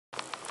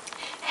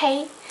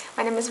Hey,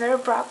 my name is Vera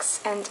Brox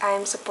and I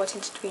am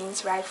supporting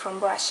Twins right from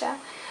Russia.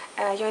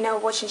 You're now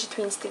watching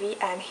Twins TV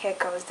and here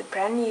goes the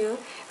brand new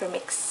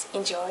remix.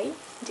 Enjoy,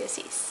 this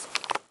is.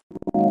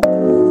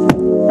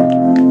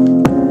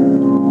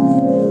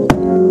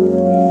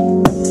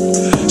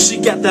 She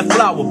got that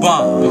flower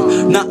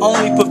bomb, not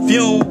only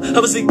perfume,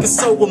 her physique is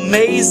so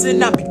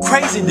amazing, I'd be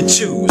crazy to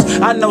choose.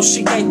 I know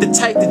she ain't the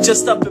type to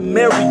just up and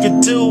marry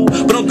a dude,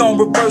 but I'm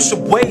gonna reverse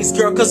your ways,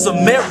 girl, cause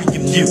I'm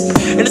marrying you.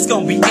 And it's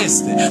gonna be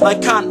instant,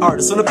 like con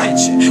artists on a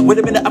pension. Wait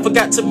a minute, I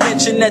forgot to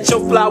mention that your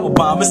flower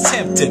bomb is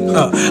tempting.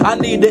 I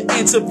need an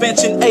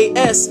intervention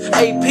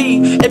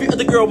ASAP. Every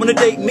other girl wanna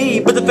date me,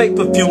 but the fake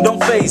perfume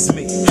don't faze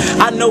me.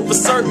 I know for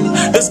certain,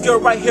 this girl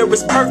right here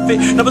is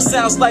perfect. Never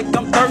sounds like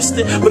I'm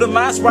thirsty, but her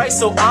mind's right,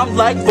 so I'm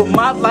like, for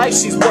my life,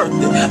 she's worth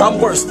it. I'm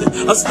worse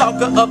than a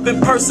stalker up in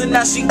person.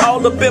 Now she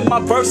all up in my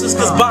verses,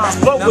 cause bombs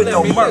blow with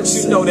no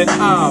mercy. You know that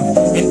I'm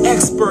an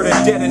expert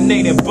at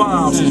detonating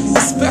bombs,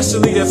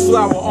 especially that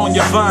flower on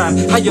your vine.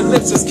 How your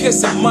lips is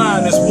kissing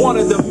mine is one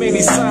of the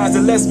many signs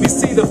that lets me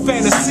see the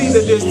fantasy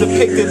that is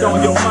depicted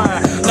on your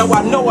mind. Now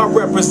I know I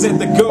represent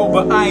the goal,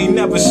 but I ain't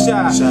never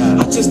shy.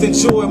 I just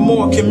enjoy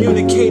more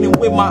communicating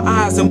with my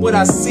eyes, and what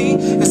I see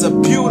is a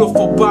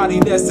beautiful body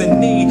that's in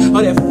need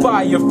of that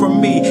fire from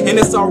me, and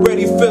it's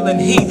already feeling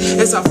heat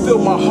as I feel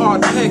my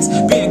hard pecs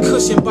being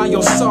cushioned by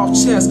your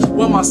soft chest,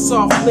 while my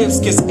soft lips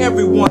kiss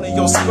every one of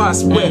your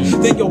spots wet.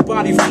 Then your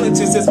body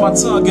flinches as my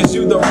tongue gives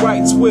you the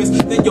right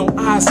twist. Then your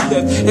eyes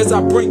lift as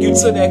I bring you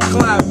to that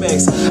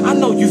climax. I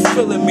know you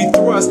feeling me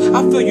thrust,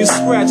 I feel you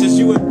scratch as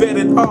you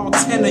embedded all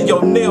 10 of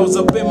your nails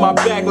up in my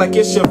back like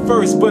it's your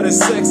first, but it's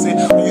sexy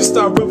when you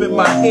start rubbing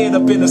my head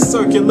up in a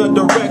circular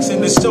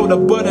direction to show the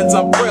buttons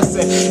I'm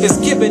pressing. It's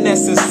giving that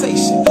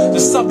sensation,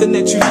 just something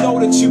that you know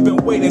that you've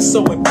been waiting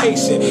so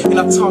impatient. And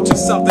I taught you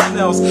something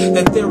else,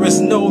 that there is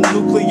no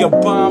nuclear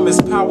bomb as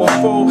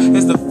powerful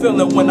as the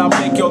feeling when I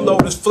make your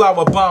Lotus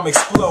flower bomb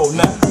explode.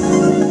 Now,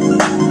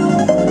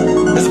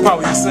 that's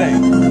probably what you're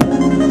saying.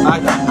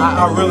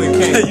 I really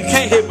can't. You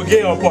can't hit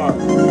Miguel apart.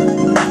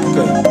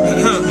 Okay.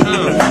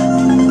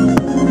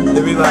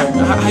 They be like,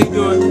 how you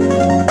doing?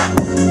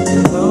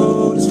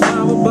 Lotus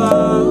flower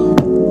bomb,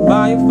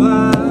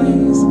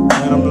 fireflies,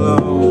 and I'm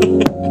low.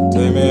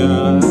 Take me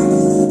high.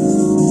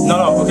 No,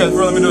 okay,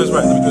 bro, let me do this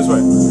right.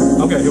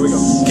 Okay, here we go.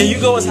 Can you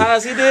go as high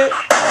as he did?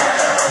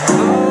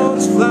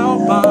 Lotus flower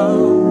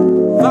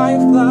bomb,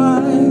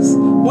 fireflies,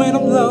 when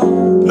I'm low.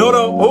 No.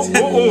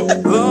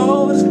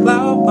 Lotus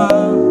flower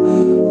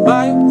bomb,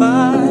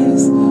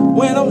 fireflies,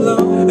 when I'm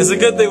low. It's a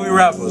good thing we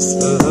rappers.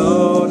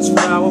 Lotus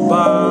flower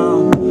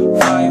bomb,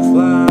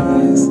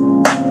 fireflies.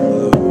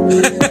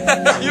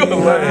 You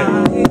were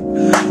right.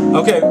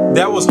 Okay,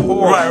 that was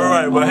horrible.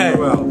 Right, but hey.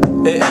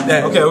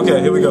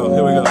 Okay, here we go.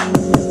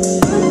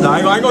 No, I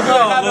ain't gonna do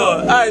that.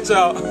 Alright,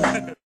 y'all.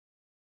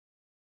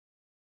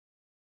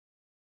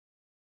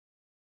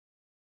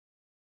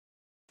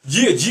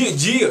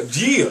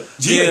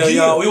 Yeah,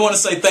 y'all. We want to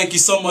say thank you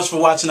so much for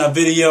watching our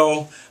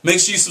video. Make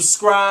sure you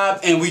subscribe.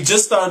 And we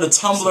just started a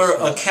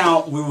Tumblr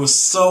account. We were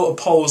so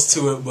opposed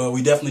to it, but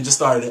we definitely just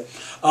started it.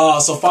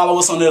 So follow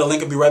us on there. The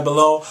link will be right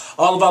below.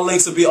 All of our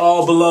links will be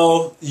all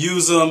below.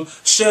 Use them.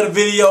 Share the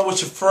video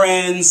with your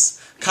friends.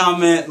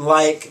 Comment,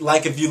 like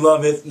if you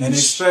love it. And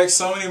expect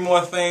so many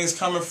more things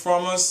coming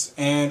from us.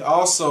 And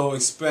also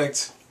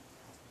expect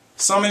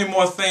so many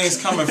more things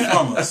coming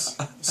from us.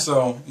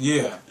 So,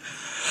 yeah.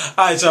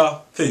 Alright,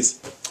 y'all. Peace.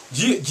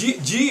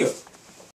 Yeah.